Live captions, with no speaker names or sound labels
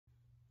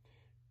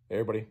Hey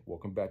everybody,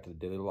 welcome back to the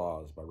Daily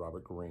Laws by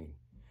Robert Greene.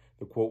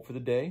 The quote for the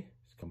day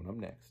is coming up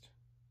next.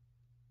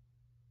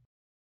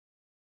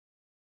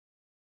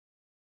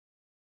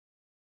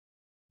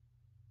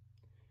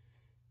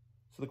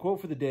 So the quote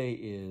for the day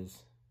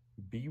is,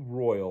 be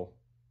royal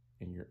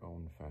in your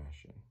own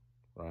fashion,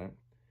 right?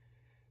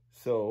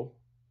 So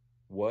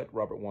what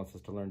Robert wants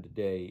us to learn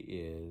today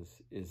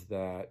is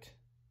that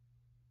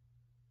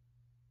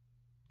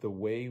the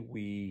way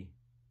we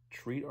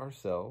treat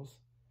ourselves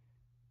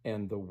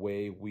and the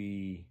way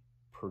we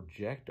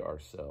project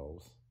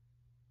ourselves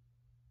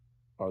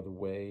are the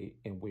way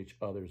in which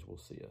others will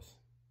see us,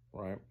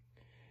 right?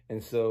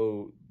 And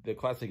so the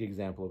classic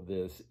example of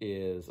this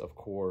is, of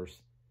course,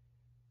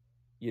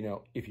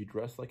 if you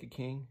dress like a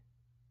king,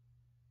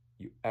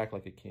 you act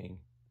like a king,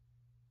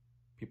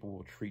 people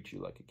will treat you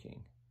like a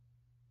king,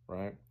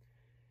 right?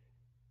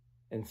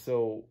 And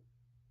so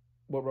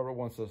what Robert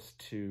wants us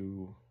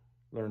to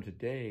learn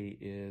today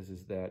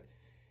is that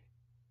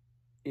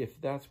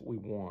if that's what we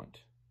want,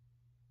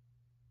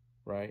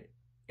 right?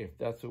 If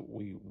that's what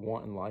we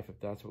want in life, if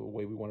that's the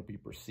way we want to be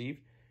perceived,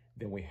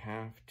 then we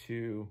have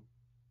to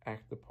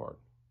act the part.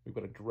 We've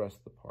got to dress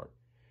the part.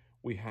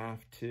 We have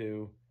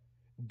to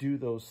do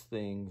those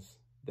things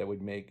that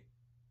would make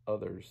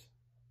others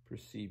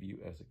perceive you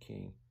as a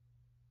king.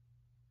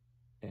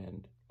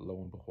 And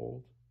lo and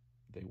behold,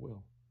 they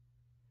will.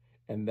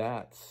 And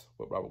that's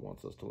what Robert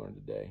wants us to learn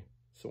today.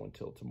 So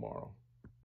until tomorrow.